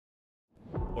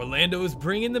Orlando is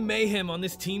bringing the mayhem on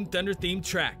this Team Thunder themed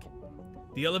track.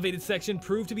 The elevated section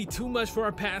proved to be too much for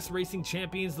our past racing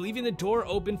champions, leaving the door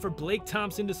open for Blake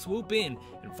Thompson to swoop in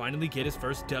and finally get his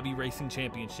first Dubby Racing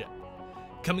Championship.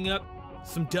 Coming up,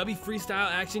 some Dubby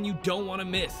freestyle action you don't want to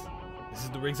miss. This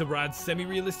is the Rings of Rod's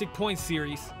semi-realistic points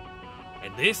series,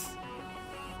 and this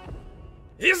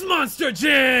is Monster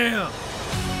Jam!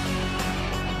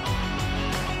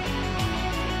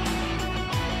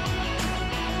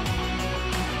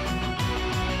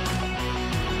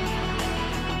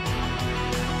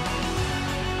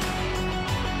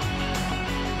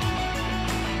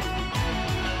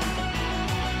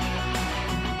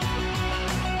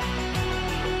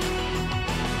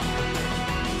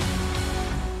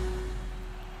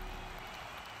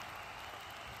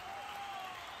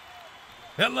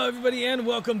 Hello everybody and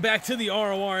welcome back to the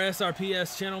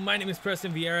RORSRPS channel. My name is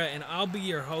Preston Vieira and I'll be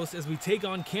your host as we take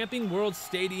on Camping World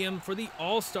Stadium for the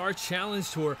All-Star Challenge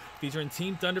Tour, featuring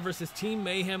Team Thunder versus Team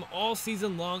Mayhem all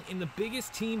season long in the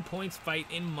biggest team points fight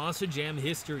in Monster Jam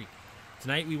history.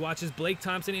 Tonight we watch as Blake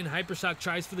Thompson in HyperShock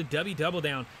tries for the Dubby Double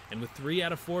Down, and with 3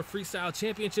 out of 4 freestyle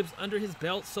championships under his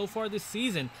belt so far this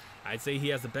season, I'd say he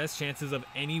has the best chances of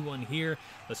anyone here.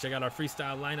 Let's check out our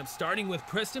freestyle lineup, starting with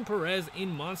Preston Perez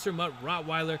in Monster Mutt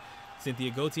Rottweiler,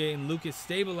 Cynthia Gauthier in Lucas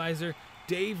Stabilizer,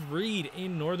 Dave Reed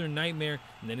in Northern Nightmare,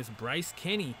 and then it's Bryce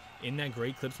Kenny in that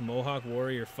Great Clips Mohawk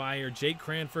Warrior Fire, Jake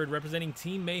Cranford representing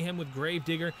Team Mayhem with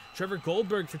Gravedigger, Trevor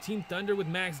Goldberg for Team Thunder with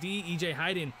Max D, EJ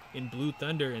Hayden in Blue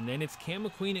Thunder, and then it's Cam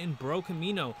McQueen in Bro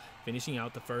Camino finishing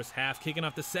out the first half. Kicking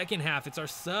off the second half, it's our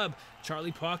sub,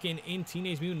 Charlie Paukin in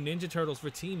Teenage Mutant Ninja Turtles for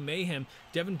Team Mayhem,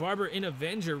 Devyn Barber in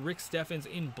Avenger, Rick Steffens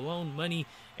in Blown Money,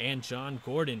 and John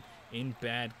Gordon in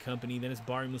Bad Company. Then it's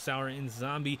Barry Musauer in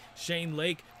Zombie, Shane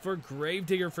Lake for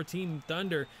Gravedigger for Team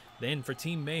Thunder. Then for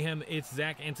Team Mayhem, it's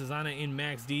Zach Antizana in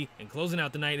Max D. And closing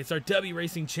out the night, it's our Dubby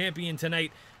Racing Champion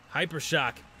tonight,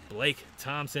 HyperShock, Blake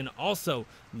Thompson, also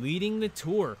leading the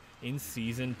tour in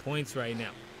season points right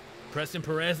now. Preston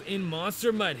Perez in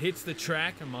Monster Mutt hits the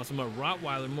track, or Monster Mutt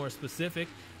Rottweiler more specific.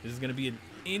 This is going to be an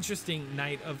interesting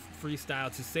night of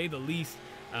freestyle, to say the least.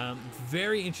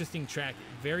 Very interesting track,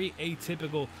 very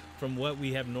atypical from what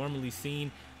we have normally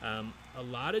seen. A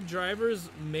lot of drivers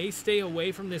may stay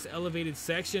away from this elevated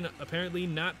section. Apparently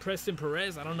not Preston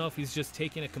Perez. I don't know if he's just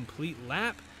taking a complete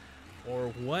lap or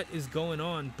what is going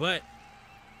on, but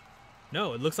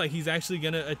no, it looks like he's actually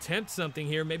going to attempt something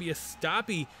here, maybe a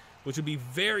stoppie, which would be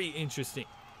very interesting.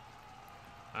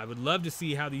 I would love to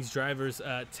see how these drivers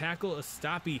tackle a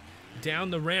stoppie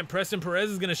down the ramp. Preston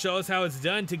Perez is going to show us how it's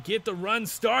done to get the run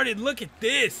started. Look at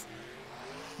this.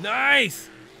 Nice.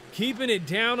 Keeping it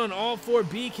down on all 4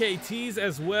 BKTs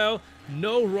as well.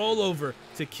 No rollover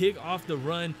to kick off the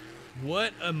run.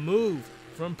 What a move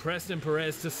from Preston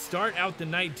Perez to start out the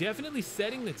night. Definitely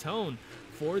setting the tone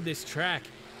for this track.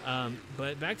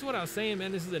 But back to what I was saying,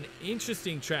 man, this is an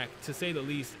interesting track, to say the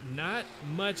least. Not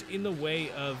much in the way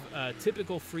of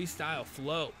typical freestyle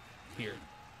flow here.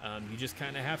 You just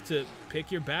kind of have to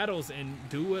pick your battles and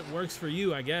do what works for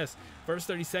you, I guess. First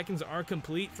 30 seconds are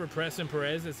complete for Preston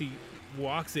Perez as he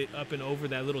walks it up and over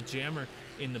that little jammer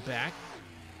in the back.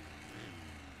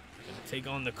 Gonna take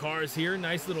on the cars here.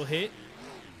 Nice little hit.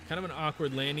 Kind of an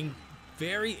awkward landing.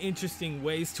 Very interesting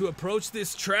ways to approach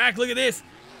this track. Look at this.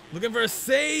 Looking for a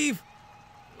save.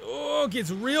 Oh,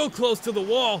 gets real close to the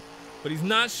wall, but he's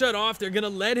not shut off. They're gonna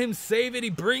let him save it. He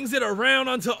brings it around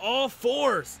onto all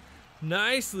 4s.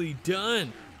 Nicely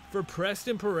done for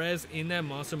Preston Perez in that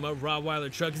Monster Mutt Rottweiler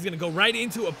truck. He's going to go right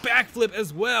into a backflip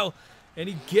as well, and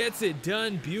he gets it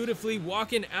done beautifully,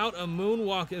 walking out a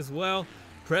moonwalk as well.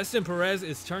 Preston Perez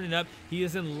is turning up. He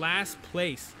is in last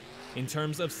place in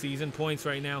terms of season points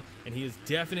right now, and he is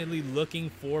definitely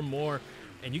looking for more.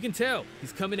 And you can tell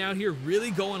he's coming out here really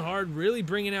going hard, really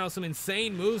bringing out some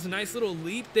insane moves. A nice little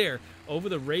leap there over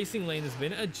the racing lane has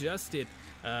been adjusted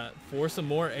for some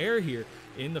more air here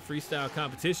in the freestyle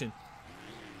competition.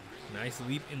 Nice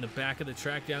leap in the back of the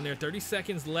track down there. 30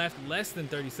 seconds left, less than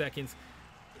 30 seconds.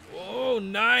 Oh,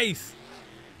 nice.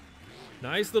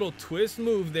 Nice little twist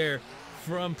move there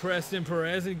from Preston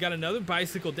Perez, and got another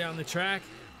bicycle down the track.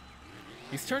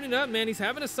 He's turning up, man. He's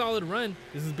having a solid run.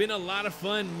 This has been a lot of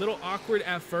fun. A little awkward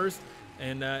at first,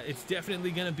 and it's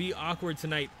definitely going to be awkward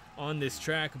tonight on this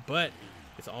track, but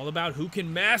it's all about who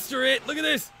can master it. Look at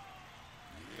this.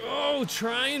 Oh,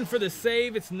 trying for the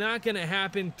save. It's not going to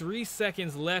happen. 3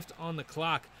 seconds left on the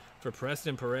clock for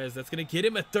Preston Perez. That's going to get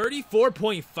him a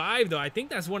 34.5, though. I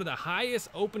think that's one of the highest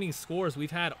opening scores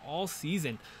we've had all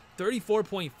season.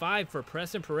 34.5 for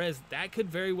Preston Perez. That could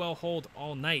very well hold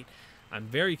all night. I'm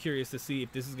very curious to see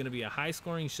if this is going to be a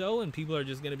high-scoring show and people are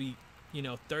just going to be you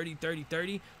know, 30, 30,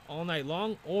 30 all night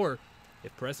long, or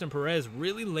if Preston Perez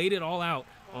really laid it all out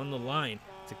on the line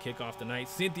to kick off the night.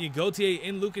 Cynthia, Gauthier,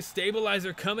 and Lucas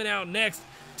Stabilizer coming out next.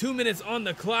 2 minutes on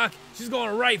the clock. She's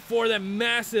going right for that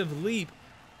massive leap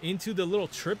into the little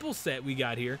triple set we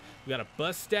got here. We got a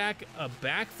bus stack, a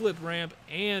backflip ramp,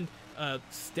 and a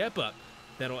step up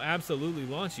that'll absolutely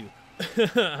launch you.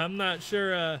 I'm not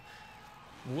sure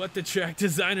what the track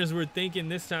designers were thinking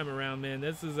this time around, man.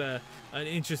 This is an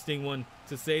interesting one,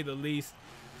 to say the least.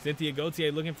 Cynthia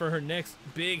Gauthier looking for her next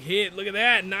big hit. Look at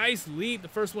that. Nice leap. The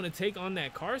first one to take on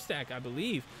that car stack, I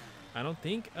believe. I don't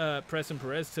think Preston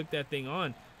Perez took that thing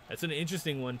on. That's an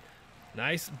interesting one.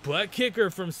 Nice butt kicker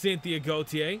from Cynthia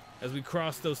Gauthier as we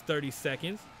cross those 30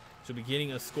 seconds. She'll be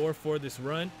getting a score for this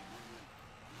run.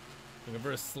 Looking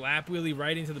for a slap wheelie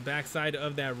right into the backside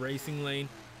of that racing lane.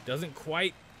 Doesn't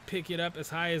quite pick it up as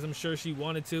high as I'm sure she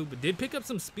wanted to, but did pick up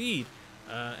some speed.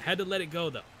 Had to let it go,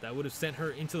 though. That would have sent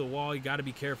her into the wall. You got to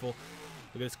be careful.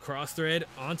 Look at this cross thread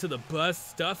onto the bus,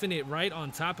 stuffing it right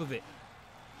on top of it.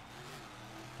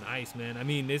 Nice, man. I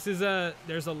mean, this is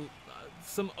there's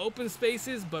some open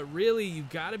spaces, but really you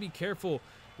got to be careful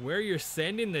where you're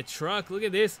sending the truck. Look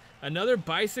at this. Another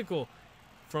bicycle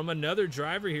from another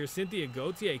driver here. Cynthia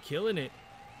Gauthier killing it.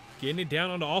 Getting it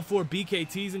down onto all 4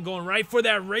 BKTs and going right for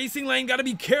that racing lane. Got to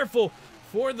be careful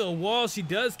for the wall. She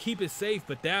does keep it safe,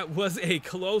 but that was a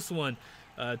close one.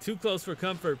 Too close for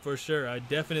comfort for sure.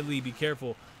 Definitely be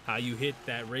careful how you hit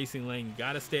that racing lane. You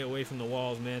got to stay away from the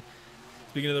walls, man.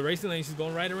 Speaking of the racing lane, she's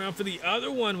going right around for the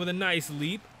other one with a nice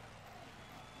leap.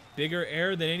 Bigger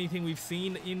air than anything we've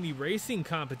seen in the racing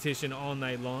competition all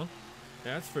night long.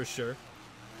 That's for sure.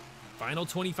 Final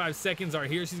 25 seconds are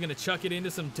here. She's going to chuck it into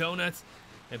some donuts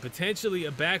and potentially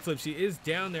a backflip. She is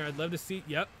down there. I'd love to see.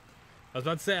 Yep. I was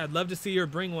about to say, I'd love to see her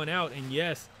bring one out. And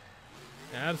yes,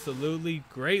 absolutely.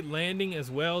 Great landing as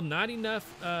well. Not enough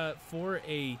for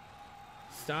a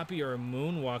stoppie or a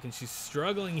moonwalk. And she's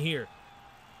struggling here.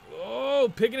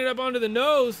 Oh, picking it up onto the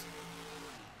nose.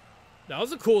 That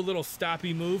was a cool little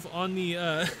stoppie move on the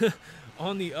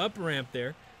on the up ramp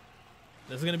there.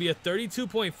 This is going to be a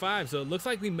 32.5, so it looks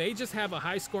like we may just have a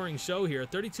high-scoring show here.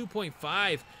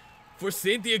 32.5 for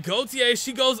Cynthia Gauthier.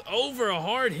 She goes over a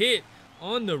hard hit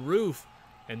on the roof,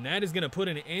 and that is going to put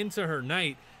an end to her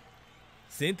night.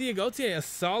 Cynthia Gauthier, a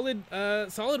solid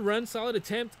run, solid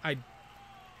attempt. I'm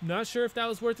not sure if that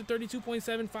was worth the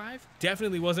 32.75.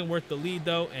 Definitely wasn't worth the lead,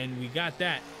 though, and we got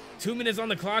that. 2 minutes on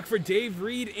the clock for Dave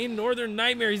Reed in Northern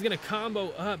Nightmare. He's going to combo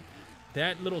up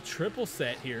that little triple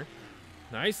set here.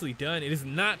 Nicely done. It is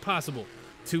not possible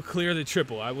to clear the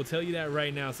triple. I will tell you that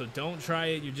right now, so don't try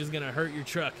it. You're just going to hurt your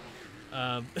truck.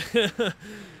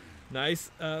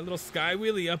 Nice little sky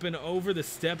wheelie up and over the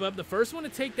step up. The first one to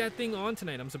take that thing on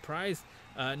tonight. I'm surprised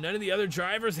none of the other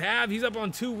drivers have. He's up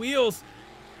on 2 wheels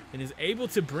and is able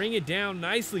to bring it down.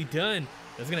 Nicely done.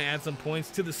 That's going to add some points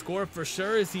to the score for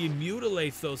sure as he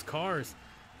mutilates those cars.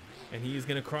 And he is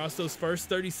going to cross those first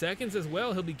 30 seconds as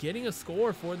well. He'll be getting a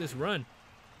score for this run.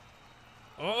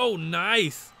 Oh,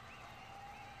 nice.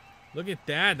 Look at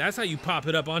that. That's how you pop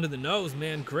it up onto the nose,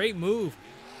 man. Great move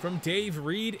from Dave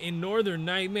Reed in Northern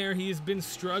Nightmare. He has been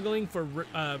struggling for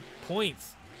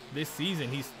points this season.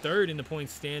 He's 3rd in the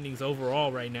points standings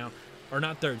overall right now. Or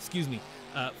not 3rd, excuse me.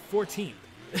 14th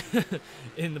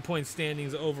in the points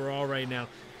standings overall right now.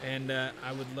 And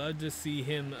I would love to see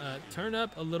him turn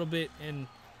up a little bit and,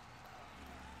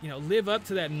 you know, live up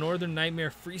to that Northern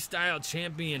Nightmare Freestyle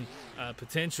Champion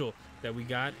potential that we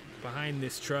got behind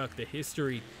this truck. The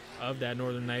history of that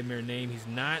Northern Nightmare name. He's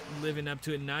not living up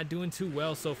to it, not doing too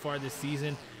well so far this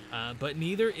season, but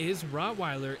neither is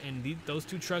Rottweiler, and those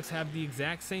 2 trucks have the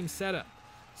exact same setup.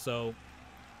 So,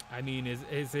 I mean,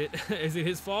 is it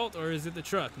his fault or is it the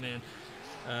truck, man?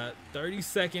 30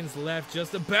 seconds left,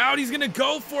 just about. He's going to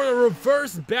go for a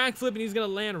reverse backflip, and he's going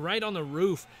to land right on the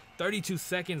roof. 32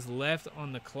 seconds left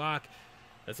on the clock.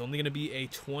 That's only going to be a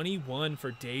 21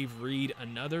 for Dave Reed.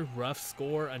 Another rough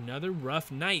score, another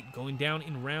rough night going down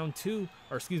in round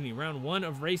 1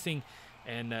 of racing,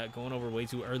 and going over way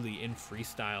too early in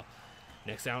freestyle.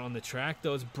 Next out on the track,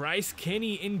 though, is Bryce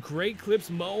Kenny in Great Clips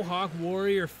Mohawk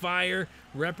Warrior Fire,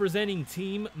 representing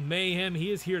Team Mayhem.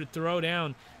 He is here to throw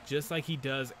down just like he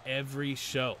does every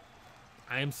show.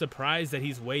 I am surprised that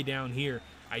he's way down here.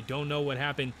 I don't know what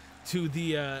happened to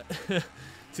the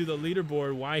to the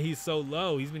leaderboard, why he's so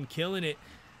low. He's been killing it.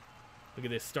 Look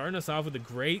at this, starting us off with a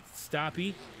great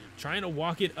stoppie, trying to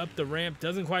walk it up the ramp.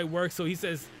 Doesn't quite work, so he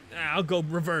says, I'll go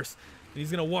reverse. And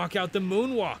he's going to walk out the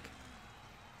moonwalk.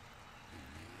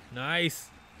 Nice.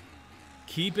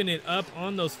 Keeping it up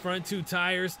on those front 2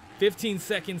 tires. 15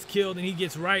 seconds killed, and he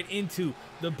gets right into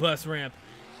the bus ramp.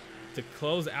 to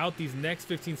close out these next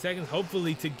 15 seconds,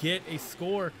 hopefully to get a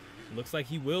score. Looks like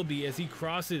he will be as he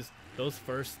crosses those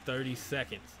first 30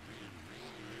 seconds.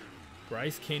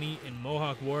 Bryce Kenny and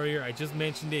Mohawk Warrior, I just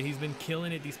mentioned it. He's been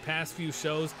killing it these past few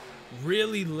shows,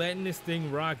 really letting this thing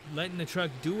rock, letting the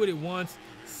truck do what it wants,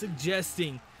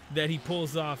 suggesting that he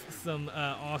pulls off some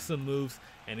awesome moves,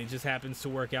 and it just happens to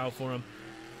work out for him.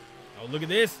 Oh, look at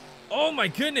this. Oh, my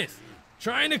goodness.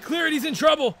 Trying to clear it. He's in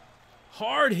trouble.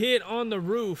 Hard hit on the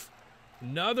roof.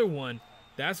 Another one.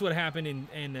 That's what happened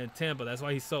in Tampa. That's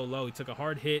why he's so low. He took a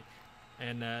hard hit,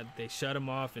 and they shut him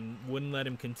off and wouldn't let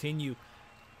him continue.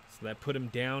 So that put him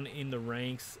down in the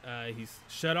ranks. He's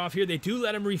shut off here. They do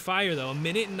let him refire, though. 1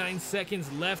 minute and 9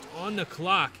 seconds left on the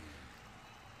clock.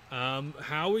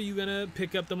 How are you going to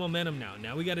pick up the momentum now?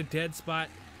 Now we got a dead spot.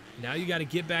 Now you got to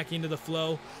get back into the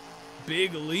flow.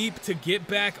 Big leap to get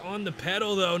back on the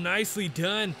pedal, though. Nicely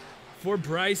done for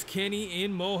Bryce Kenny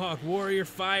in Mohawk Warrior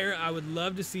Fire. I would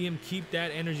love to see him keep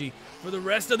that energy for the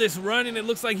rest of this run, and it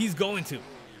looks like he's going to.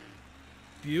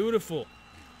 Beautiful.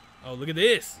 Oh, look at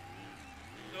this.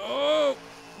 Oh,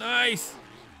 nice.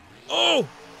 Oh,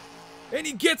 and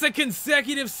he gets a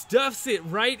consecutive, stuffs it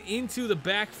right into the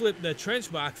backflip, the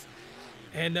trench box.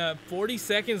 And 40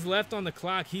 seconds left on the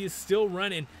clock. He is still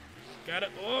running. Got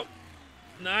it. Oh,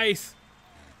 nice.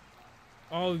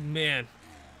 Oh, man.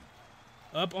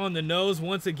 Up on the nose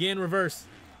once again, reverse.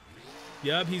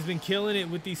 Yup, he's been killing it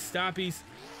with these stoppies.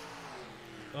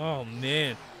 Oh,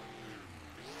 man.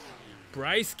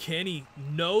 Bryce Kenny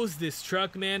knows this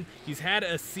truck, man. He's had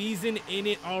a season in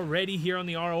it already here on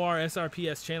the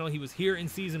RORSRPS channel. He was here in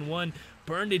season 1,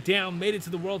 burned it down, made it to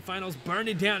the World Finals, burned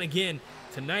it down again.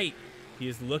 Tonight, he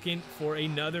is looking for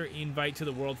another invite to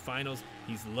the World Finals.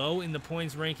 He's low in the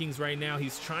points rankings right now.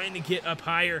 He's trying to get up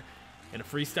higher, and a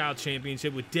Freestyle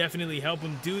Championship would definitely help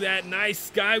him do that. Nice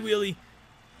sky wheelie.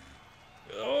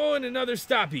 Oh, and another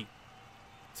stoppie.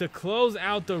 To close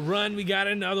out the run, we got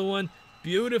another one.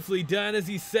 Beautifully done as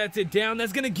he sets it down.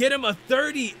 That's going to get him a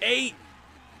 38.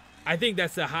 I think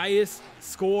that's the highest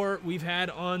score we've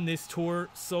had on this tour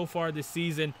so far this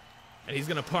season. And he's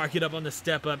going to park it up on the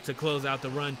step up to close out the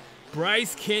run.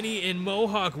 Bryce Kenny and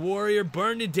Mohawk Warrior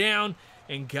burned it down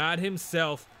and got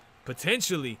himself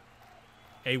potentially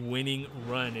a winning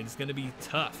run. It's going to be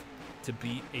tough to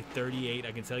beat a 38,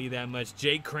 I can tell you that much.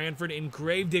 Jake Cranford and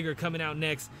Gravedigger coming out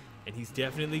next, and he's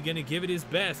definitely going to give it his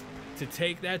best to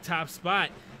take that top spot,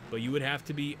 but you would have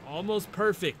to be almost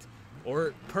perfect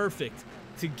or perfect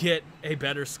to get a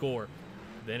better score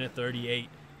than a 38.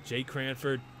 Jake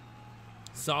Cranford,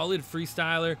 solid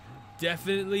freestyler,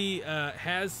 definitely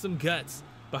has some guts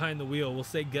behind the wheel. We'll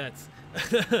say guts.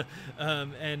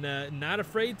 And not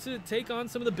afraid to take on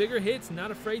some of the bigger hits,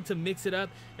 not afraid to mix it up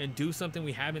and do something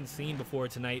we haven't seen before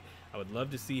tonight. I would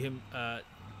love to see him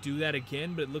do that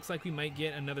again, but it looks like we might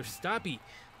get another stoppie,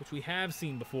 which we have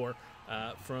seen before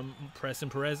from Preston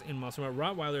Perez in Monster Mount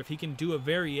Rottweiler. If he can do a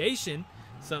variation,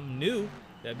 something new,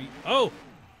 that'd be... Oh!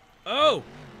 Oh!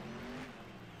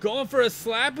 Going for a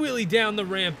slap wheelie down the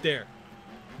ramp there.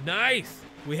 Nice!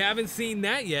 We haven't seen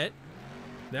that yet.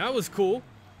 That was cool.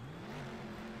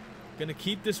 Gonna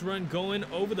keep this run going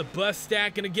over the bus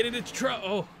stack. Gonna get into truck.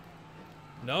 Oh!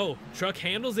 No, truck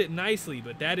handles it nicely,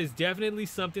 but that is definitely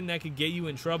something that could get you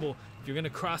in trouble. If you're going to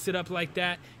cross it up like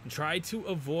that and try to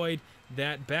avoid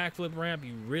that backflip ramp,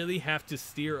 you really have to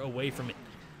steer away from it.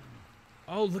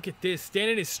 Oh, look at this.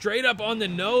 Standing it straight up on the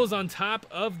nose on top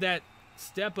of that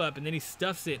step up, and then he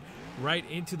stuffs it right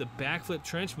into the backflip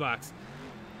trench box.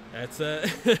 That's a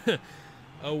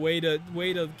way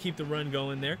to keep the run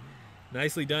going there.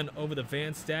 Nicely done over the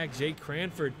van stack. Jake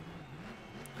Cranford,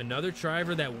 another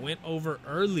driver that went over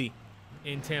early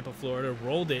in Tampa, Florida,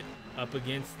 rolled it up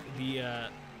against the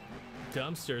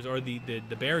dumpsters, or the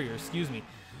barrier, excuse me.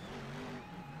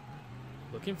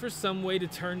 Looking for some way to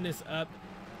turn this up.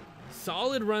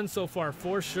 Solid run so far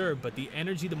for sure, but the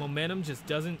energy, the momentum just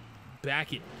doesn't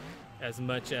back it as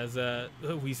much as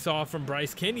we saw from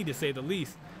Bryce Kenny, to say the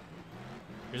least.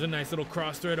 Here's a nice little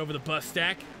cross thread over the bus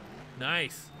stack.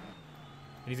 Nice.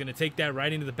 And he's going to take that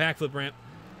right into the backflip ramp.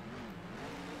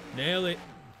 Nail it.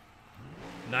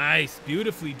 Nice.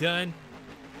 Beautifully done.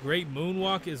 Great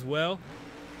moonwalk as well.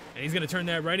 And he's going to turn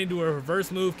that right into a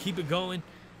reverse move. Keep it going.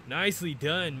 Nicely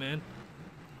done, man.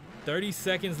 30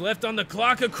 seconds left on the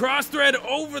clock. A cross thread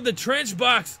over the trench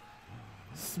box.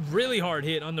 Really hard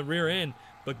hit on the rear end,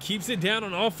 but keeps it down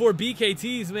on all 4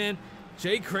 BKTs, man.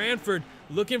 Jake Cranford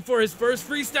looking for his first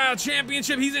Freestyle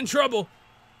Championship. He's in trouble.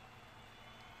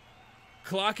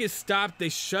 Clock is stopped. They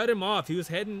shut him off. He was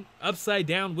heading upside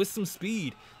down with some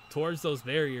speed towards those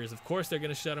barriers. Of course, they're going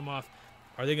to shut him off.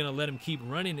 Are they going to let him keep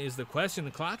running is the question.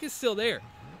 The clock is still there.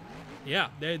 Yeah,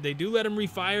 they do let him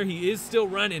refire. He is still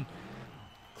running.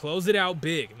 Close it out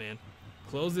big, man.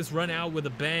 Close this run out with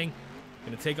a bang.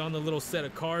 Gonna take on the little set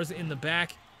of cars in the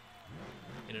back.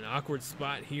 In an awkward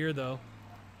spot here, though.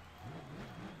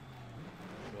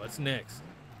 What's next?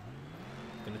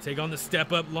 Gonna take on the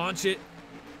step up, launch it.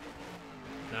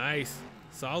 Nice.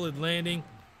 Solid landing.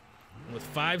 With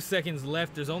 5 seconds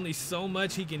left, there's only so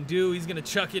much he can do. He's gonna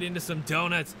chuck it into some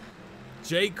donuts.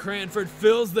 Jake Cranford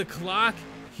fills the clock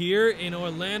here in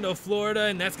Orlando, Florida,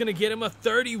 and that's gonna get him a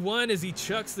 31 as he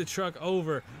chucks the truck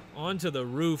over onto the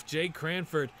roof. Jake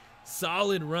Cranford,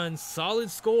 solid run,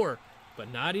 solid score,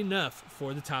 but not enough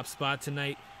for the top spot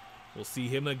tonight. We'll see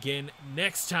him again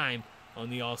next time on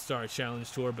the All-Star Challenge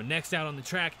Tour. But next out on the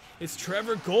track is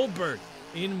Trevor Goldberg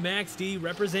in Max D,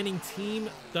 representing Team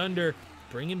Thunder,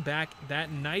 bringing back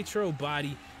that nitro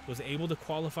body. Was able to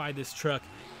qualify this truck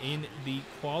in the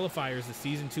qualifiers, the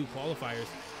Season 2 qualifiers.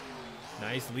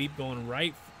 Nice leap going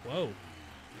right. Whoa,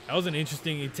 that was an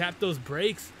interesting, he tapped those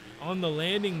brakes on the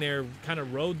landing there, kind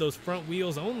of rode those front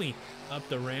wheels only up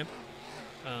the ramp.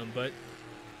 But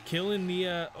killing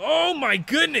the, oh my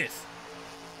goodness!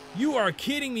 You are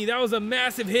kidding me. That was a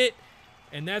massive hit.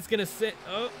 And that's going to set,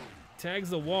 oh, tags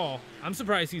the wall. I'm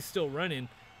surprised he's still running,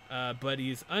 but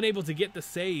he's unable to get the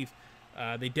save.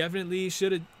 They definitely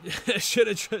should have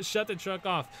shut the truck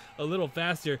off a little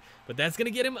faster, but that's going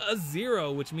to get him a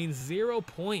 0, which means 0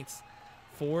 points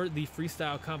for the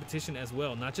freestyle competition as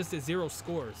well. Not just a 0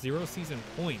 score, 0 season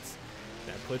points.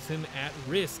 That puts him at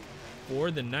risk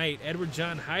for the night. Edward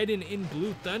John Hayden in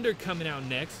Blue Thunder coming out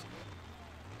next.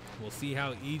 We'll see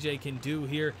how EJ can do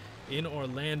here in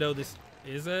Orlando. This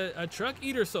is a truck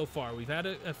eater so far. We've had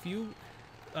a few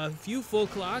full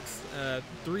clocks,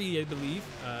 3 I believe,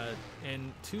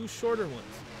 and 2 shorter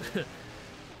ones.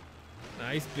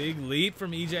 Nice big leap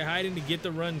from EJ Hayden to get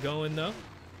the run going though.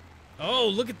 Oh,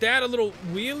 look at that, a little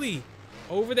wheelie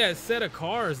over that set of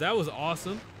cars. That was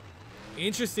awesome.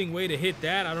 Interesting way to hit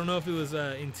that. I don't know if it was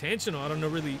intentional. I don't know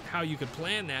really how you could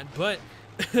plan that, but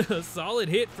a solid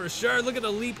hit for sure. Look at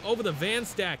the leap over the van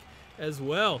stack as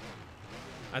well.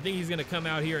 I think he's gonna come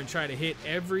out here and try to hit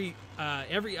every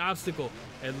obstacle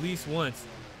at least once.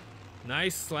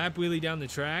 Nice slap wheelie down the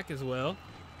track as well.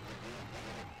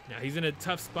 Now he's in a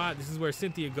tough spot. This is where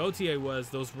Cynthia Gauthier was.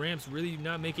 Those ramps really do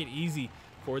not make it easy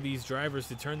for these drivers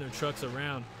to turn their trucks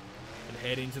around and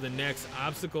head into the next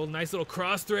obstacle. Nice little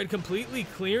cross thread, completely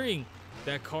clearing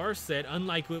that car set,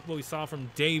 unlike what we saw from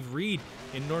Dave Reed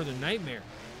in Northern Nightmare.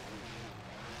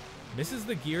 Misses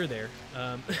the gear there.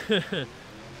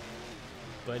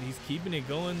 But he's keeping it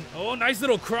going. Oh, nice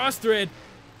little cross thread.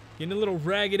 Getting a little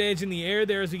ragged edge in the air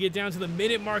there as we get down to the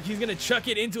minute mark. He's going to chuck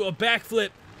it into a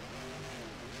backflip.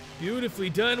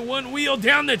 Beautifully done. One wheel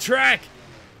down the track.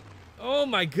 Oh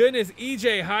my goodness.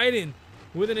 EJ Hayden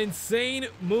with an insane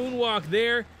moonwalk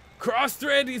there. Cross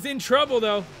thread is in trouble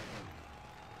though.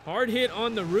 Hard hit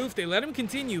on the roof. They let him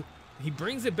continue. He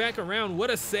brings it back around. What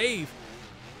a save.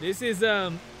 This is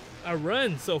a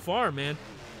run so far, man.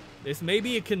 This may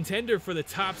be a contender for the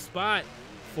top spot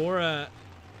for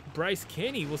Bryce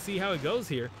Kenny. We'll see how it goes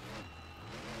here.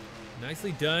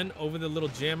 Nicely done over the little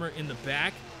jammer in the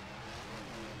back.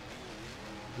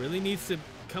 Really needs to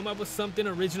come up with something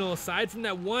original aside from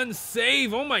that one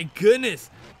save. Oh my goodness.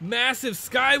 Massive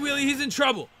sky wheelie. He's in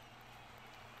trouble.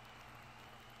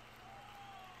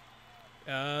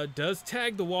 Does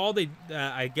tag the wall. They,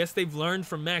 I guess they've learned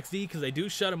from Max D because they do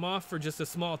shut him off for just a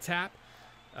small tap.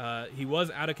 He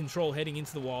was out of control heading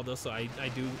into the wall though, so I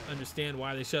do understand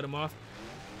why they shut him off.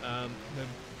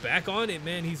 Back on it,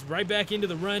 man. He's right back into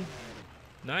the run.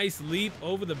 Nice leap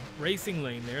over the racing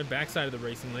lane there, backside of the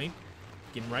racing lane.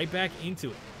 Getting right back into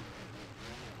it.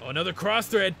 Oh, another cross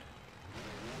thread.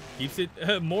 Keeps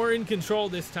it more in control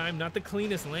this time. Not the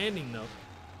cleanest landing though.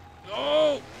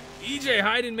 Oh! EJ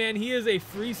Hayden, man, he is a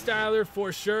freestyler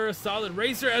for sure. A solid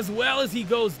racer as well as he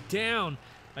goes down.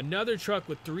 Another truck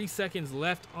with 3 seconds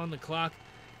left on the clock.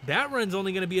 That run's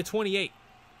only going to be a 28.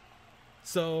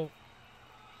 So,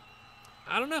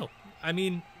 I don't know. I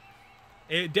mean,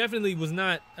 it definitely was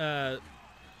not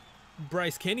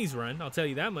Bryce Kenny's run, I'll tell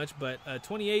you that much. But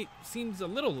 28 seems a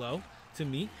little low to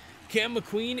me. Cam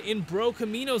McQueen in Bro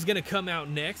Camino is going to come out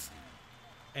next.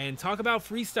 And talk about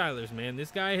freestylers, man. This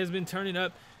guy has been turning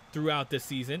up throughout the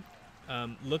season.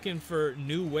 Looking for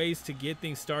new ways to get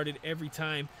things started every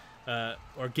time.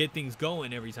 Or get things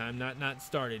going every time, not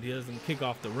started. He doesn't kick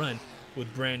off the run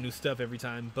with brand new stuff every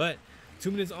time. But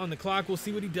 2 minutes on the clock. We'll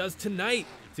see what he does tonight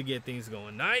to get things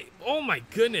going. Oh my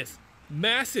goodness.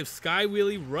 Massive sky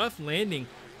wheelie, rough landing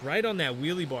right on that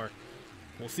wheelie bar.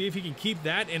 We'll see if he can keep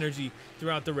that energy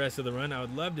throughout the rest of the run. I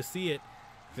would love to see it.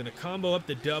 He's going to combo up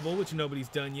the double, which nobody's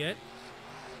done yet.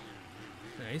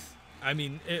 Nice. I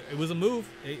mean, it was a move.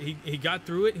 He got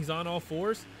through it. He's on all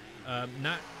fours.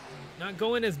 Not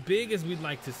going as big as we'd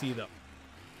like to see, though.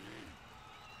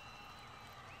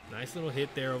 Nice little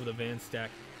hit there over the van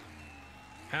stack.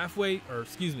 A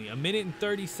minute and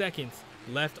 30 seconds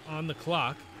left on the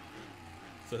clock.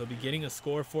 So he'll be getting a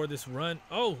score for this run.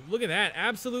 Oh, look at that.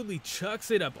 Absolutely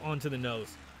chucks it up onto the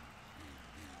nose.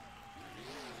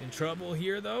 In trouble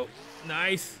here, though.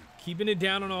 Nice. Keeping it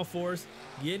down on all fours.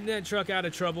 Getting that truck out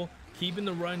of trouble. Keeping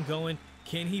the run going.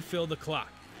 Can he fill the clock?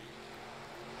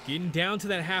 Getting down to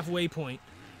that halfway point.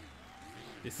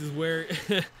 This is where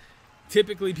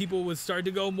typically people would start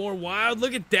to go more wild.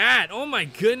 Look at that. Oh, my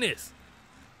goodness.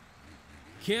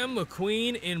 Cam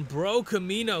McQueen and Bro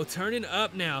Camino turning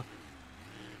up now.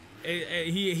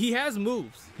 He has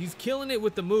moves. He's killing it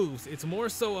with the moves. It's more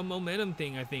so a momentum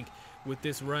thing, I think, with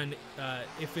this run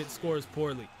if it scores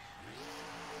poorly.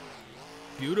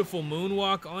 Beautiful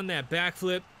moonwalk on that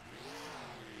backflip.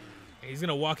 He's going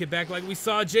to walk it back like we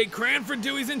saw Jake Cranford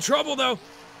do. He's in trouble, though.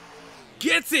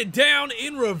 Gets it down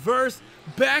in reverse.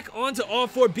 Back onto all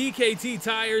four BKT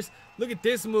tires. Look at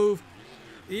this move.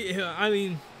 I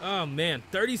mean, oh, man.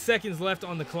 30 seconds left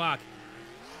on the clock.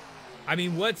 I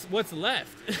mean, what's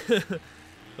left? The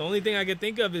only thing I could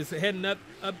think of is heading up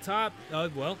top.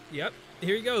 Well, yep.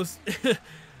 Here he goes.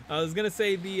 I was going to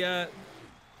say the...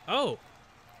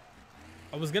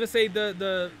 I was going to say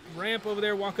the ramp over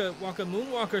there, walk a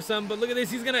moonwalk or something, but look at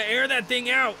this. He's going to air that thing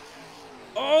out.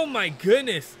 Oh, my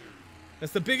goodness.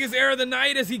 That's the biggest air of the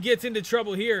night as he gets into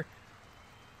trouble here.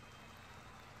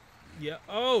 Yeah,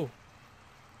 oh.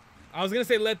 I was going to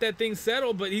say let that thing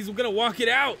settle, but he's going to walk it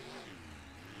out.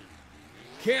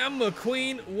 Cam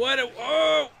McQueen, what a...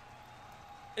 Oh!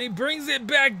 And he brings it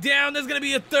back down. There's going to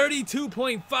be a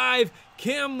 32.5.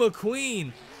 Cam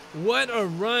McQueen, what a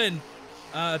run.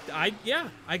 I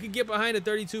could get behind a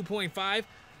 32.5,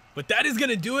 but that is going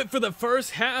to do it for the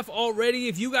first half already.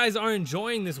 If you guys are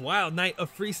enjoying this wild night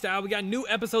of freestyle, we got new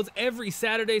episodes every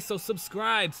Saturday, so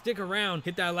subscribe, stick around,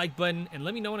 hit that like button, and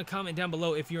let me know in a comment down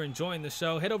below if you're enjoying the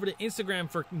show. Head over to Instagram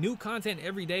for new content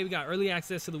every day. We got early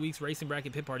access to the week's racing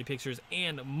bracket, pit party pictures,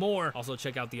 and more. Also,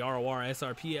 check out the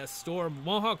RORSRPS Store.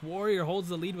 Mohawk Warrior holds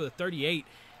the lead with a 38.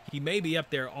 He may be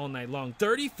up there all night long.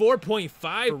 34.5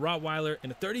 for Rottweiler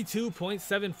and a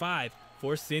 32.75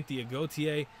 for Cynthia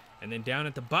Gauthier. And then down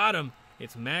at the bottom,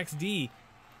 it's Max D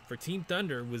for Team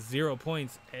Thunder with 0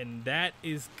 points. And that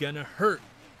is going to hurt.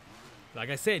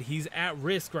 Like I said, he's at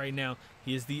risk right now.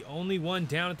 He is the only one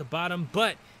down at the bottom,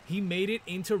 but he made it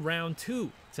into round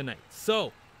 2 tonight.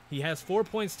 So he has 4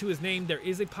 points to his name. There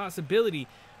is a possibility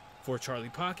for Charlie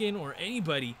Pocken or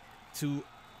anybody to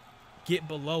get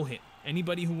below him.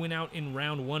 Anybody who went out in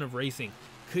round 1 of racing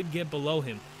could get below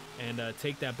him and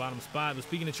take that bottom spot. But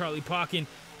speaking of Charlie Pocken,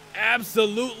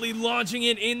 absolutely launching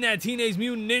it in that Teenage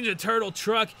Mutant Ninja Turtle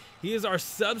truck. He is our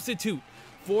substitute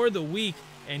for the week,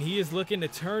 and he is looking to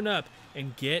turn up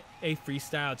and get a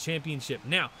freestyle championship.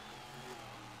 Now,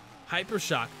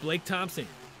 HyperShock, Blake Thompson,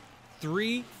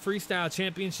 3 freestyle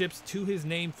championships to his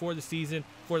name for the season,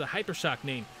 for the HyperShock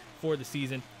name for the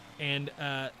season, and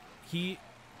he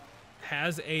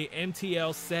has a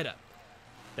MTL setup.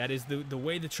 That is the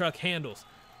way the truck handles.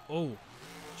 Oh,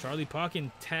 Charlie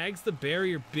Pocken tags the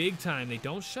barrier big time. They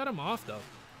don't shut him off, though.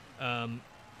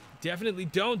 Definitely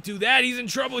don't do that. He's in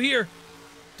trouble here.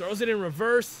 Throws it in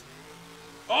reverse.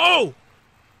 Oh!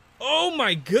 Oh,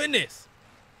 my goodness.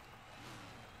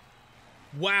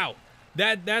 Wow.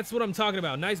 That's what I'm talking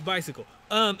about. Nice bicycle.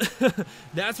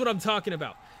 That's what I'm talking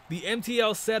about. The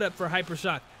MTL setup for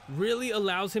HyperShock really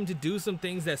allows him to do some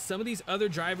things that some of these other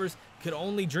drivers could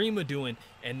only dream of doing,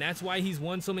 and that's why he's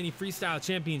won so many freestyle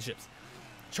championships.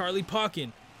 Charlie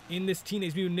Pocken in this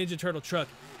Teenage Mutant Ninja Turtle truck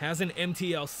has an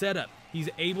MTL setup. He's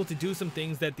able to do some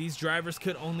things that these drivers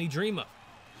could only dream of.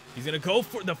 He's going to go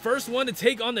for the first one to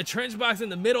take on the trench box in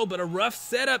the middle, but a rough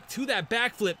setup to that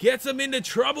backflip gets him into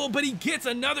trouble, but he gets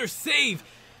another save.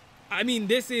 I mean,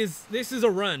 this is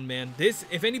a run, man. This,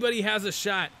 if anybody has a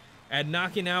shot at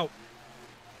knocking out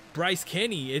Bryce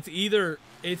Kenny, it's either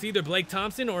Blake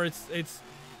Thompson or it's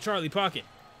Charlie Pocken.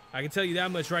 I can tell you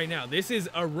that much right now. This is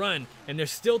a run, and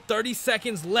there's still 30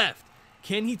 seconds left.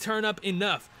 Can he turn up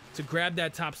enough to grab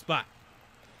that top spot?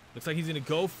 Looks like he's going to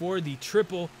go for the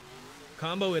triple,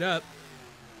 combo it up.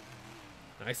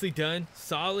 Nicely done.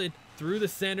 Solid through the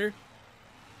center.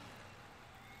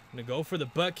 Going to go for the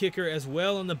butt kicker as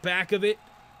well on the back of it.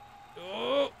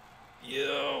 Oh,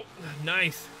 yo,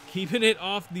 nice. Keeping it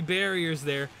off the barriers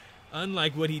there,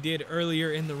 unlike what he did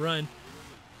earlier in the run.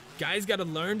 Guys got to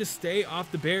learn to stay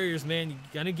off the barriers, man. You're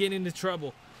going to get into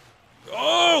trouble.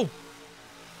 Oh!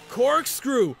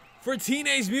 Corkscrew for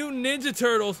Teenage Mutant Ninja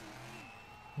Turtles.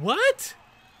 What?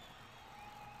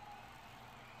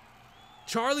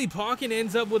 Charlie Pauken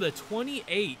ends up with a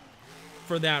 28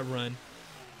 for that run.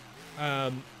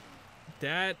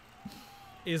 That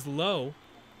is low.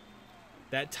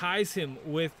 That ties him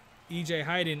with EJ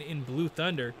Hayden in Blue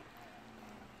Thunder.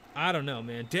 I don't know,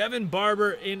 man. Devyn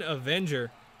Barber in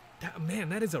Avenger. Man,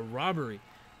 that is a robbery.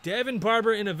 Devyn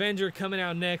Barber in Avenger coming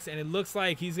out next, and it looks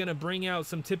like he's going to bring out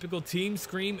some typical Team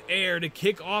Scream air to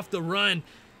kick off the run.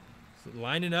 So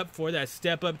lining up for that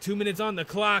step up. 2 minutes on the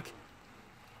clock.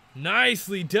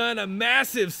 Nicely done. A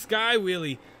massive sky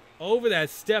wheelie over that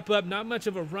step up. Not much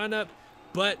of a run up,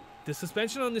 but the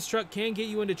suspension on this truck can get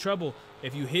you into trouble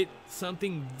if you hit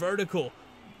something vertical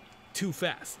too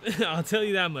fast. I'll tell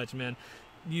you that much, man.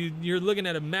 You're looking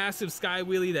at a massive sky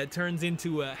wheelie that turns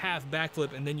into a half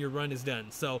backflip, and then your run is done.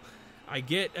 So I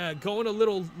get going a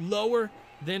little lower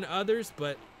than others,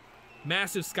 but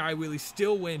massive sky wheelie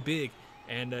still went big.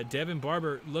 And Devyn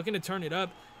Barber looking to turn it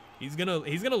up. He's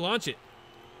gonna launch it.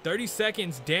 30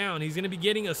 seconds down. He's gonna be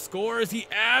getting a score as he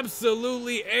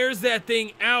absolutely airs that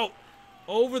thing out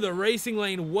over the racing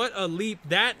lane. What a leap.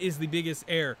 That is the biggest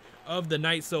air of the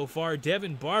night so far.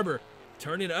 Devyn Barber,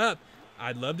 turn it up.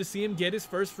 I'd love to see him get his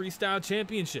first freestyle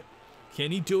championship.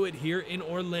 Can he do it here in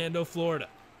Orlando, Florida?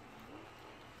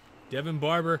 Devyn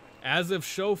Barber, as of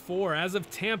show 4, as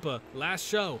of Tampa, last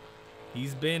show,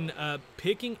 he's been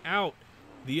picking out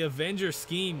the Avenger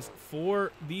schemes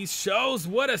for these shows.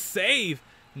 What a save.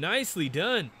 Nicely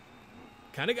done.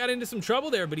 Kind of got into some trouble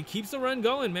there, but he keeps the run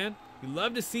going, man. We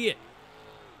love to see it.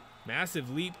 Massive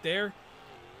leap there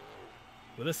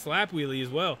with a slap wheelie as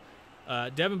well.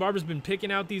 Devyn Barber's been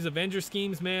picking out these Avenger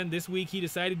schemes, man. This week he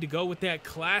decided to go with that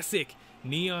classic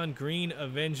neon green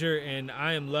Avenger, and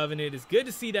I am loving it. It's good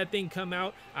to see that thing come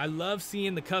out. I love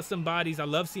seeing the custom bodies. I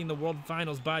love seeing the World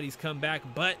Finals bodies come back,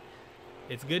 but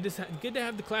it's good to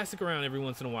have the classic around every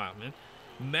once in a while, man.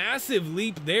 Massive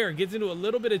leap there. Gets into a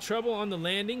little bit of trouble on the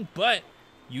landing, but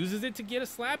uses it to get a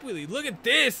slap wheelie. Look at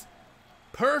this.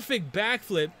 Perfect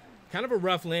backflip. Kind of a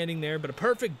rough landing there, but a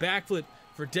perfect backflip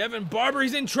for Devyn Barber.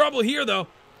 He's in trouble here, though.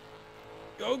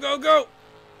 Go, go, go.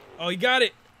 Oh, he got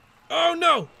it. Oh,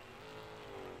 no.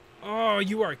 Oh,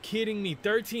 you are kidding me.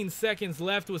 13 seconds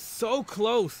left. Was so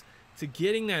close to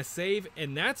getting that save,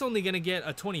 and that's only going to get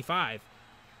a 25.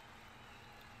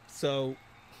 So,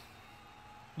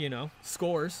 you know,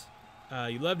 scores.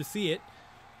 You love to see it.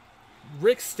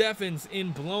 Rick Steffens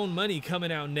in Blown Money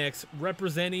coming out next,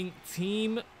 representing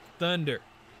Team Thunder.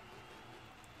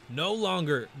 No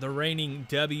longer the reigning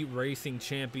Dubby Racing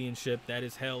Championship that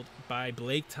is held by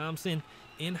Blake Thompson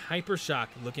in HyperShock,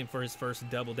 looking for his first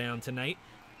double down tonight.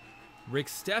 Rick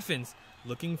Steffens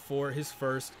looking for his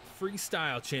first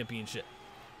Freestyle Championship.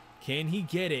 Can he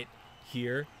get it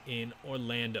here in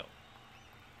Orlando?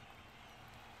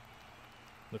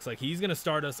 Looks like he's going to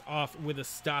start us off with a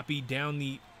stoppie down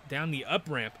the up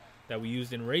ramp that we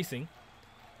used in racing.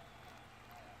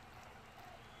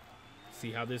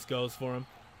 See how this goes for him.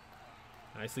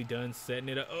 Nicely done, setting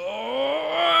it up.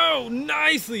 Oh,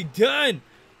 nicely done.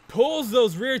 Pulls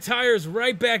those rear tires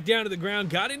right back down to the ground.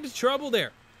 Got into trouble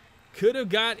there. Could have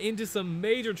got into some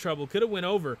major trouble. Could have went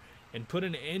over and put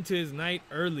an end to his night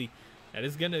early. That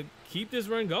is going to keep this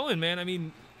run going, man. I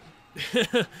mean,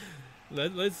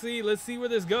 let's see where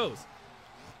this goes.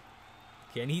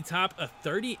 Can he top a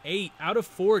 38 out of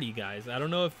 40, guys? I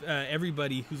don't know if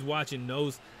everybody who's watching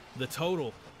knows the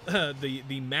total,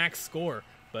 the max score.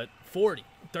 But 40,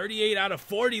 38 out of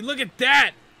 40. Look at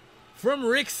that from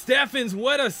Rick Steffens.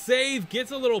 What a save. Gets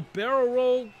a little barrel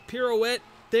roll pirouette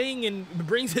thing and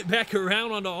brings it back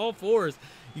around onto all fours.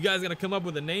 You guys got to come up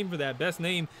with a name for that. Best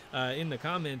name in the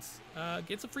comments.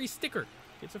 Gets a free sticker.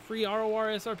 Gets a free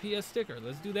RORSRPS sticker.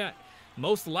 Let's do that.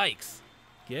 Most likes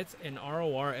gets an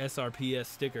RORSRPS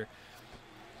sticker.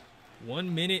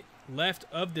 1 minute left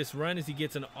of this run as he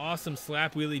gets an awesome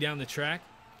slap wheelie down the track.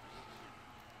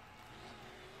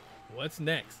 What's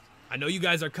next? I know you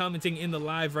guys are commenting in the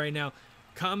live right now.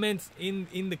 Comments in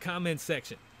the comment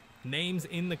section. Names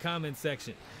in the comment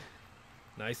section.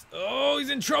 Nice. Oh, he's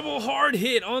in trouble. Hard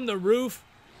hit on the roof.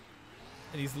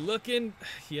 And he's looking.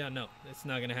 Yeah, no, that's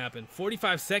not going to happen.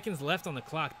 45 seconds left on the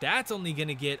clock. That's only going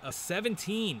to get a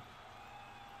 17.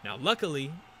 Now,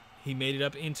 luckily, he made it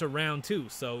up into round 2.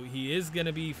 So he is going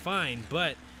to be fine.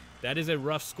 But that is a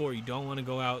rough score. You don't want to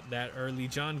go out that early.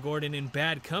 John Gordon in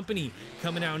Bad Company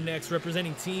coming out next,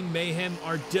 representing Team Mayhem,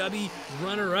 our Dubby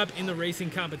runner-up in the racing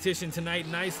competition tonight.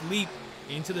 Nice leap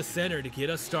into the center to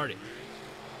get us started.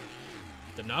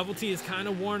 The novelty is kind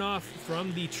of worn off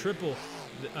from the triple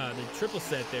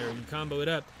set there. You combo it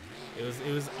up.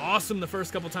 It was awesome the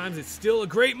first couple times. It's still a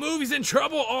great move. He's in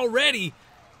trouble already.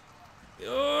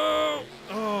 Oh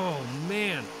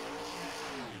man.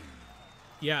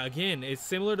 Yeah, again, it's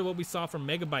similar to what we saw from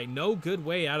Megabyte. No good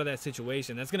way out of that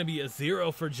situation. That's going to be a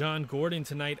 0 for John Gordon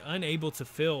tonight, unable to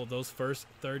fill those first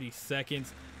 30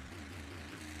 seconds.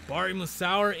 Barry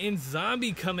Musauer in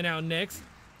Zombie coming out next,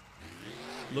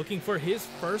 looking for his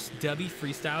first Dubby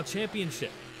Freestyle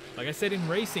Championship. Like I said in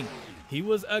racing, he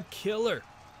was a killer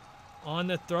on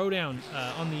the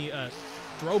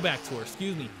throwback tour,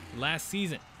 last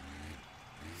season.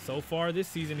 So far this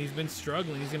season, he's been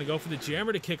struggling. He's going to go for the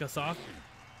jammer to kick us off.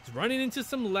 He's running into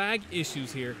some lag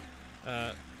issues here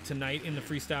tonight in the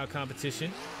freestyle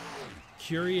competition.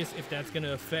 Curious if that's going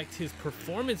to affect his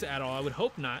performance at all. I would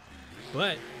hope not,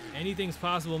 but anything's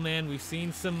possible, man. We've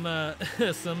seen some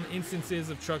some instances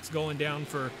of trucks going down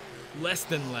for less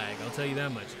than lag. I'll tell you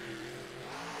that much.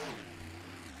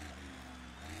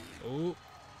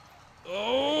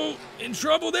 Oh, in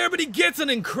trouble there, but he gets an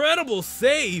incredible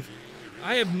save.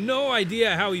 I have no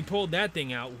idea how he pulled that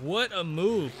thing out. What a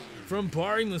move from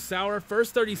Barry Musauer.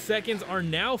 First 30 seconds are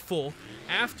now full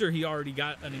after he already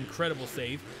got an incredible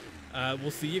save.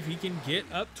 We'll see if he can get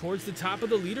up towards the top of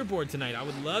the leaderboard tonight. I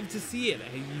would love to see it.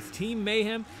 He's Team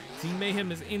Mayhem. Team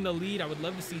Mayhem is in the lead. I would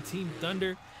love to see Team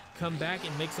Thunder come back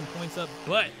and make some points up.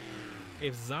 But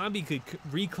if Zombie could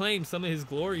reclaim some of his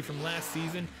glory from last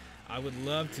season, I would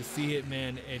love to see it,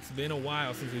 man. It's been a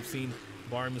while since we've seen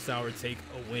Barry Musauer take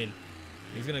a win.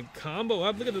 He's going to combo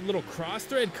up. Look at the little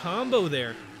cross-thread combo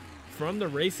there from the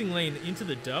racing lane into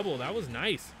the double. That was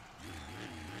nice.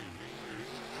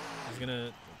 He's going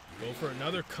to go for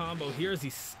another combo here as he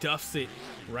stuffs it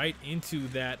right into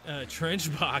that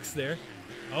trench box there.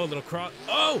 Oh, a little cross.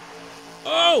 Oh,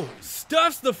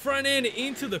 stuffs the front end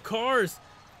into the cars.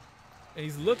 And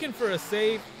he's looking for a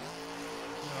save.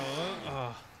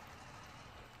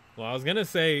 Well, I was going to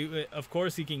say, of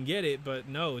course he can get it, but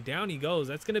no, down he goes.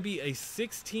 That's going to be a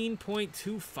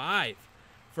 16.25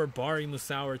 for Barry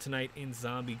Musauer tonight in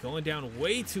Zombie. Going down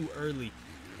way too early.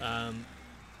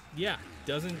 Yeah,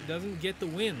 doesn't get the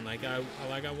win like I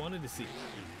wanted to see.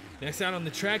 Next out on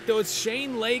the track, though, it's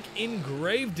Shane Lake in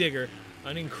Gravedigger.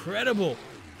 An incredible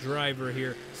driver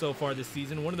here so far this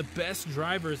season. One of the best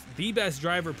drivers, the best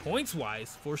driver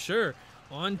points-wise, for sure,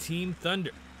 on Team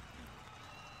Thunder.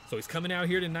 So he's coming out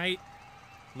here tonight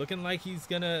looking like he's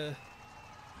gonna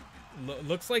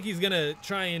looks like he's gonna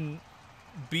try and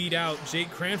beat out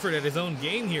Jake Cranford at his own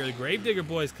game here. The Gravedigger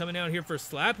boys coming out here for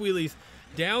slap wheelies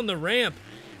down the ramp.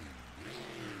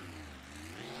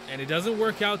 And it doesn't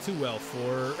work out too well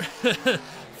for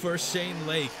Shane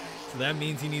Lake. So that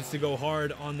means he needs to go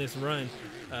hard on this run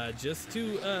just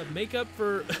to make up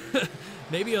for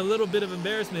maybe a little bit of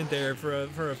embarrassment there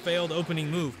for a failed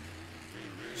opening move.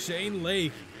 Shane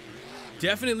Lake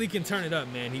definitely can turn it up,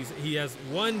 man. He has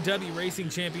one Dubby Racing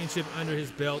Championship under his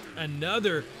belt,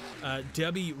 another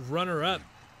Dubby runner-up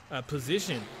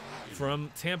position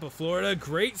from Tampa, Florida.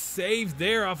 Great save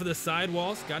there off of the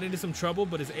sidewalls. Got into some trouble,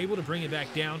 but is able to bring it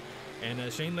back down.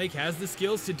 And Shane Lake has the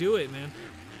skills to do it, man.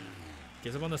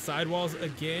 Gets up on the sidewalls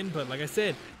again, but like I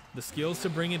said, the skills to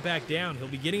bring it back down. He'll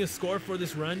be getting a score for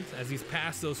this run as he's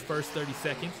passed those first 30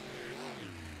 seconds.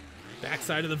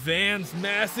 Backside of the vans,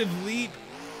 massive leap.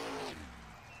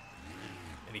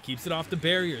 And he keeps it off the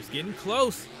barriers, getting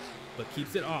close, but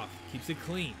keeps it off, keeps it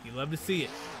clean. You love to see it.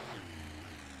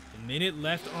 A minute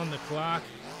left on the clock.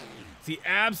 He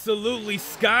absolutely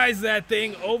skies that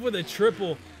thing over the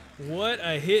triple. What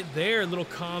a hit there, little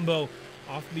combo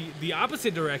off the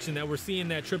opposite direction that we're seeing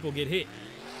that triple get hit.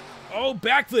 Oh,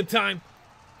 backflip time.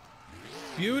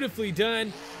 Beautifully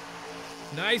done.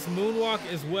 Nice moonwalk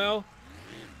as well.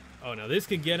 Oh, now this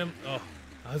could get him. Oh,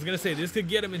 I was going to say this could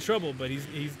get him in trouble, but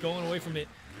he's going away from it.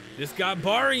 This got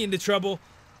Barry into trouble,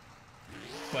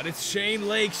 but it's Shane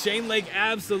Lake. Shane Lake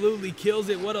absolutely kills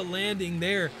it. What a landing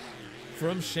there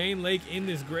from Shane Lake in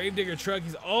this Gravedigger truck.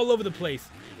 He's all over the place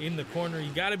in the corner.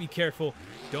 You got to be careful.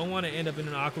 Don't want to end up in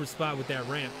an awkward spot with that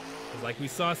ramp. Because like we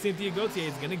saw Cynthia Gauthier,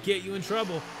 it's going to get you in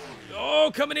trouble. Oh,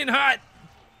 coming in hot.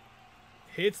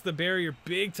 Hits the barrier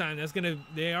big time.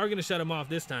 They are going to shut him off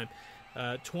this time.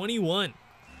 21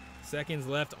 seconds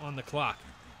left on the clock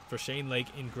for Shane Lake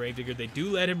in Gravedigger. They do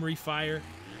let him refire.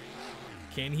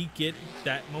 Can he get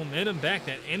that momentum back,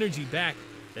 that energy back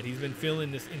that he's been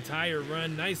feeling this entire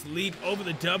run? Nice leap over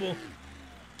the double,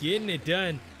 getting it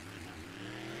done.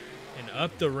 And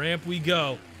up the ramp we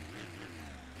go.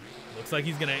 Looks like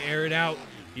he's going to air it out.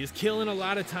 He's killing a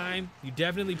lot of time. You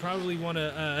definitely probably want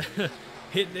to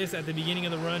hit this at the beginning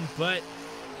of the run, but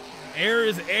air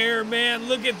is air, man.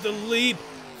 Look at the leap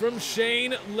from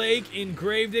Shane Lake in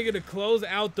Gravedigger to close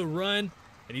out the run.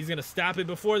 And he's going to stop it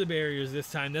before the barriers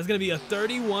this time. That's going to be a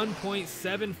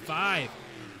 31.75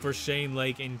 for Shane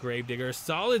Lake in Gravedigger. A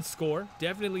solid score.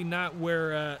 Definitely not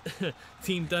where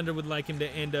Team Thunder would like him to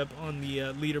end up on the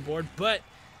leaderboard, but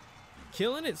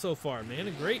killing it so far, man.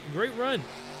 A great run.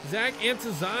 Zach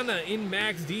Antizana in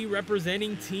Max D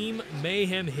representing Team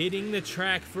Mayhem, hitting the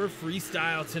track for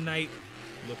Freestyle tonight.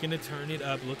 Looking to turn it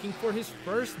up. Looking for his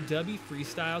first Dubby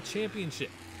Freestyle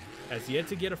Championship. Has yet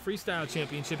to get a Freestyle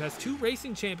Championship. Has 2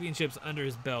 racing championships under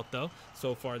his belt, though,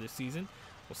 so far this season.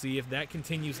 We'll see if that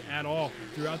continues at all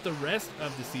throughout the rest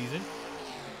of the season.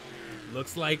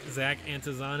 Looks like Zach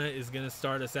Antizana is going to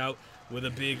start us out with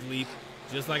a big leap.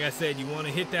 Just like I said, you want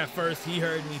to hit that first. He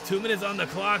heard me. 2 minutes on the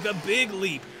clock, a big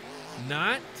leap.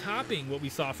 Not topping what we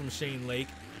saw from Shane Lake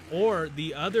or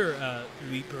the other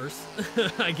leapers,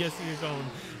 I guess you could call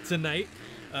them, tonight.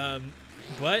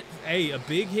 But, hey, a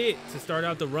big hit to start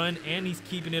out the run, and he's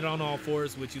keeping it on all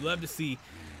fours, which you love to see.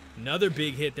 Another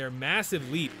big hit there.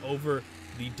 Massive leap over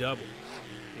the double.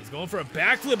 He's going for a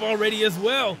backflip already as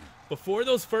well before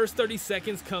those first 30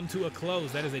 seconds come to a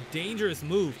close. That is a dangerous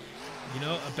move. You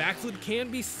know, a backflip can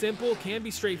be simple, can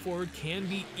be straightforward, can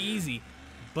be easy,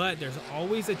 but there's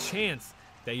always a chance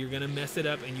that you're going to mess it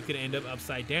up and you could end up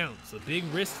upside down. So big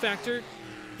risk factor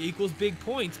equals big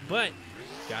points, but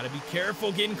got to be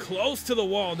careful getting close to the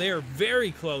wall there.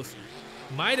 Very close.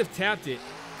 Might have tapped it.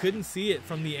 Couldn't see it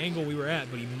from the angle we were at,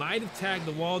 but he might have tagged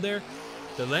the wall there.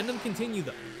 They're letting him continue,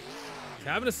 though. He's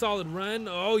having a solid run.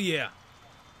 Oh, yeah.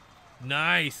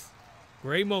 Nice.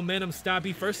 Great momentum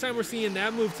stoppy. First time we're seeing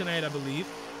that move tonight, I believe.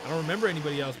 I don't remember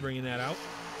anybody else bringing that out.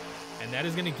 And that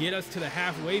is going to get us to the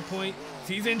halfway point.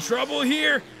 He's in trouble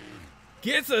here.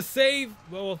 Gets a save.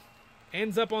 Well,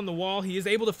 ends up on the wall. He is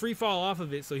able to free fall off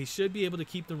of it, so he should be able to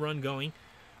keep the run going.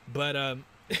 But,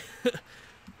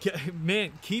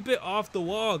 man, keep it off the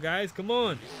wall, guys. Come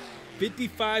on.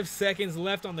 55 seconds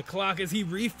left on the clock as he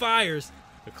refires.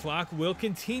 The clock will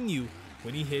continue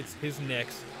when he hits his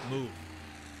next move.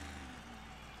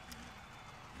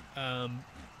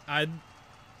 I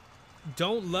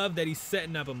don't love that he's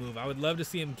setting up a move. I would love to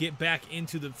see him get back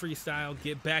into the freestyle,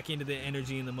 get back into the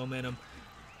energy and the momentum.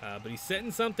 But he's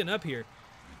setting something up here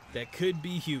that could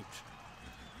be huge.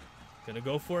 Gonna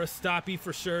go for a stoppie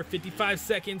for sure. 55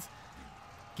 seconds.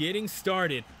 Getting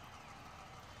started.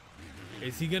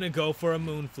 Is he gonna go for a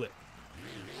moon flip?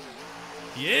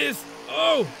 He is.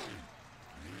 Oh!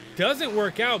 Doesn't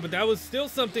work out, but that was still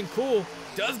something cool.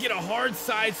 Does get a hard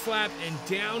side slap, and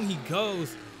down he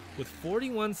goes with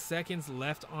 41 seconds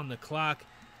left on the clock.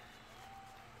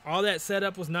 All that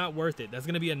setup was not worth it. That's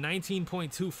going to be a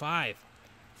 19.25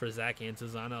 for Zach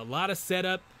Antizana. A lot of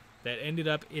setup that ended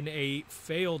up in a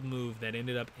failed move that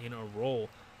ended up in a roll.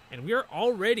 And we are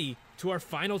already to our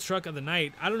final truck of the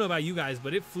night. I don't know about you guys,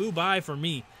 but it flew by for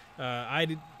me.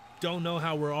 I don't know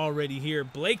how we're already here.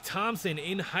 Blake Thompson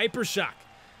in HyperShock.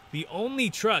 The only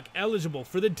truck eligible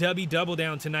for the Dubby Double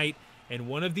Down tonight, and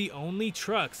one of the only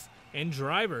trucks and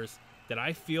drivers that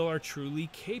I feel are truly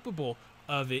capable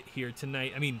of it here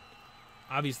tonight. I mean,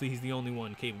 obviously he's the only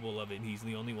one capable of it. He's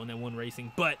the only one that won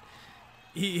racing, but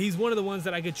he's one of the ones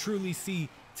that I could truly see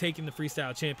taking the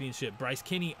Freestyle Championship. Bryce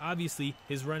Kinney, obviously,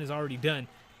 his run is already done,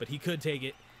 but he could take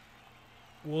it.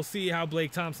 We'll see how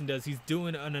Blake Thompson does. He's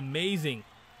doing an amazing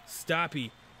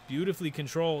stoppie, beautifully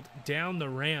controlled down the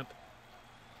ramp.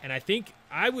 And I think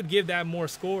I would give that more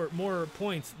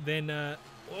points than,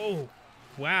 oh,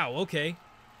 wow, okay.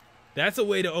 That's a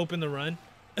way to open the run.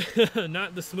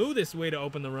 Not the smoothest way to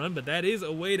open the run, but that is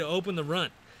a way to open the run.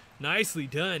 Nicely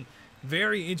done.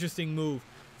 Very interesting move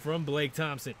from Blake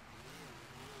Thompson.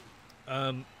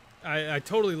 I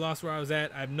totally lost where I was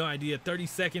at. I have no idea. 30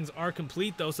 seconds are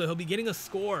complete, though, so he'll be getting a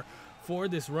score for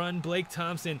this run. Blake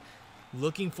Thompson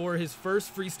looking for his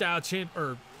first freestyle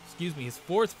his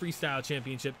fourth freestyle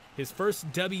championship, his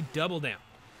first Dubby Double Down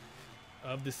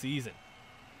of the season.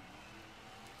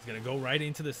 He's gonna go right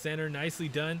into the center. Nicely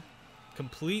done.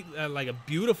 Complete, like a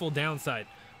beautiful downside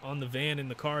on the van in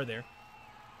the car there.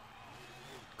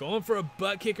 Going for a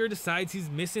butt kicker, decides he's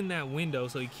missing that window,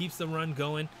 so he keeps the run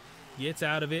going, gets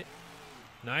out of it.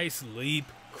 Nice leap,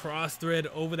 cross thread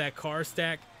over that car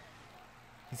stack.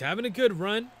 He's having a good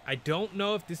run. I don't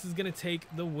know if this is gonna take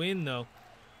the win though.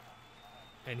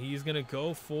 And he's going to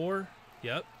go for,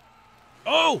 yep.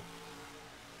 Oh!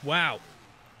 Wow.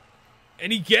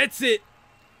 And he gets it.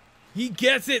 He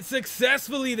gets it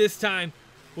successfully this time.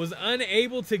 Was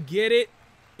unable to get it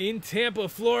in Tampa,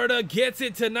 Florida. Gets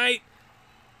it tonight.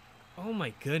 Oh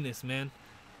my goodness, man.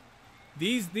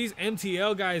 These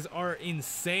MTL guys are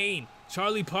insane.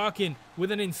 Charlie Pauken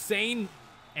with an insane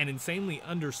and insanely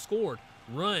underscored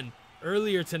run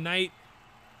earlier tonight.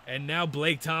 And now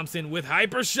Blake Thompson with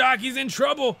HyperShock. He's in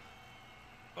trouble.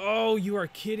 Oh, you are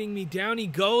kidding me. Down he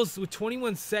goes with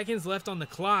 21 seconds left on the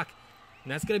clock.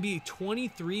 And that's going to be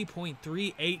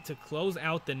 23.38 to close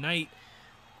out the night.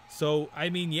 So, I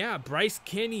mean, yeah, Bryce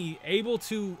Kenny able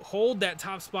to hold that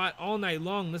top spot all night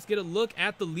long. Let's get a look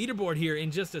at the leaderboard here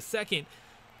in just a second.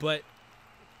 But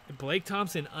Blake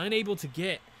Thompson unable to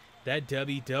get that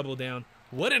Dubby Double Down.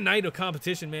 What a night of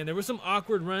competition, man. There were some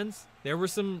awkward runs. There were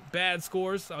some bad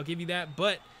scores. I'll give you that.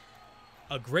 But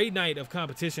a great night of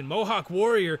competition. Mohawk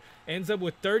Warrior ends up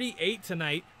with 38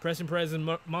 tonight. Preston Perez and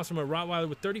Monster Rottweiler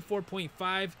with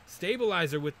 34.5.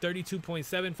 Stabilizer with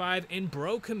 32.75. And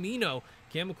Bro Camino,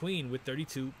 Cam McQueen with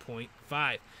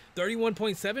 32.5.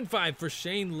 31.75 for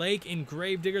Shane Lake in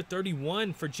Gravedigger.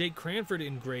 31 for Jake Cranford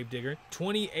in Gravedigger.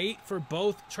 28 for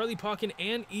both Charlie Pauken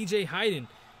and EJ Hayden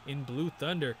in Blue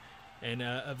Thunder. And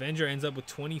Avenger ends up with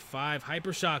 25.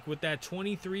 HyperShock with that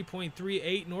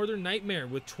 23.38. Northern Nightmare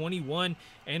with 21.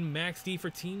 And Max D for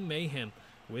Team Mayhem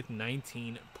with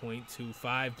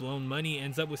 19.25. Blown Money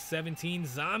ends up with 17.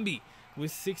 Zombie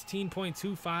with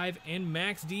 16.25. And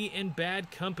Max D and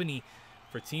Bad Company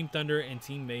for Team Thunder and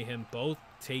Team Mayhem both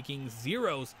taking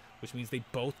zeros, which means they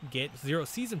both get 0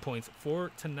 season points for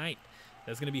tonight.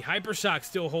 That's going to be HyperShock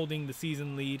still holding the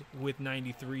season lead with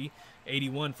 93.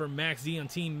 81 for Max D on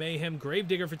Team Mayhem.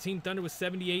 Gravedigger for Team Thunder with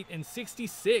 78. And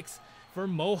 66 for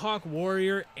Mohawk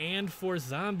Warrior and for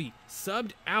Zombie.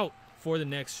 Subbed out for the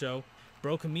next show.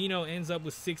 Bro Camino ends up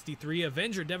with 63.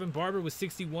 Avenger Devyn Barber with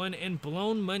 61. And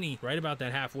Blown Money right about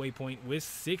that halfway point with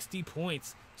 60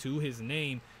 points to his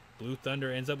name. Blue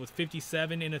Thunder ends up with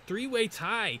 57 in a three-way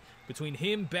tie between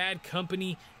him, Bad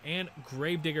Company, and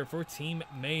Gravedigger for Team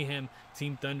Mayhem.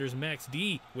 Team Thunder's Max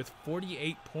D with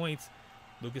 48 points.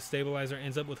 Lucas Stabilizer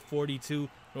ends up with 42.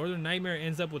 Northern Nightmare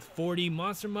ends up with 40.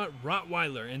 Monster Mutt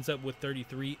Rottweiler ends up with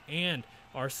 33. And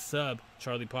our sub,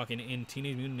 Charlie Pauken in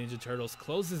Teenage Mutant Ninja Turtles,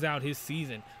 closes out his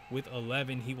season with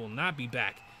 11. He will not be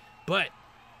back. But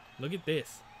look at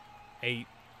this.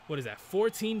 What is that?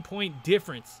 14-point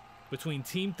difference between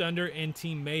Team Thunder and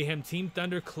Team Mayhem. Team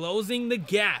Thunder closing the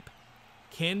gap.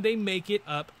 Can they make it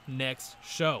up next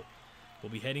show?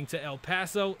 We'll be heading to El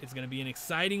Paso. It's going to be an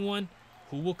exciting one.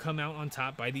 Who will come out on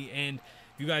top by the end?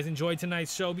 If you guys enjoyed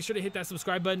tonight's show, be sure to hit that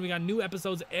subscribe button. We got new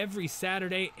episodes every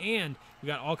Saturday, and we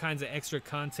got all kinds of extra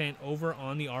content over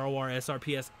on the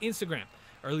RORSRPS Instagram.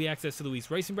 Early access to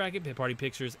Louise Racing Bracket, Pit Party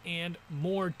Pictures, and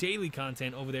more daily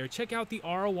content over there. Check out the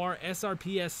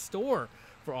RORSRPS Store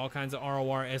for all kinds of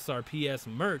RORSRPS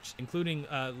merch, including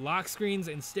lock screens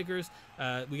and stickers.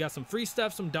 We got some free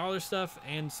stuff, some dollar stuff,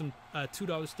 and some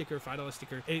 $2 sticker, $5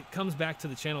 sticker. It comes back to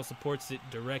the channel, supports it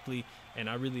directly, and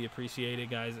I really appreciate it,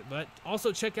 guys. But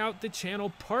also check out the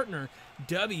channel partner,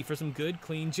 Dubby, for some good,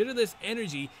 clean, jitterless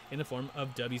energy in the form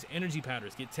of Dubby's energy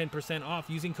powders. Get 10% off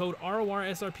using code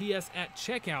RORSRPS at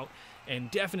checkout.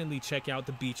 And definitely check out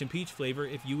the Beach and Peach flavor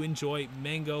if you enjoy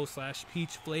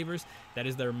mango/peach flavors. That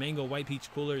is their mango white peach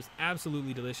cooler. It's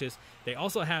absolutely delicious. They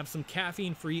also have some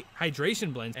caffeine-free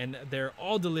hydration blends, and they're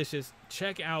all delicious.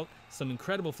 Check out some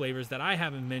incredible flavors that I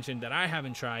haven't mentioned, that I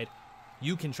haven't tried.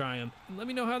 You can try them and let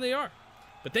me know how they are.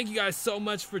 But thank you guys so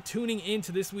much for tuning in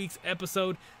to this week's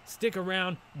episode. Stick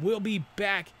around. We'll be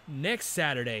back next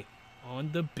Saturday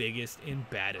on the biggest and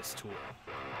baddest tour.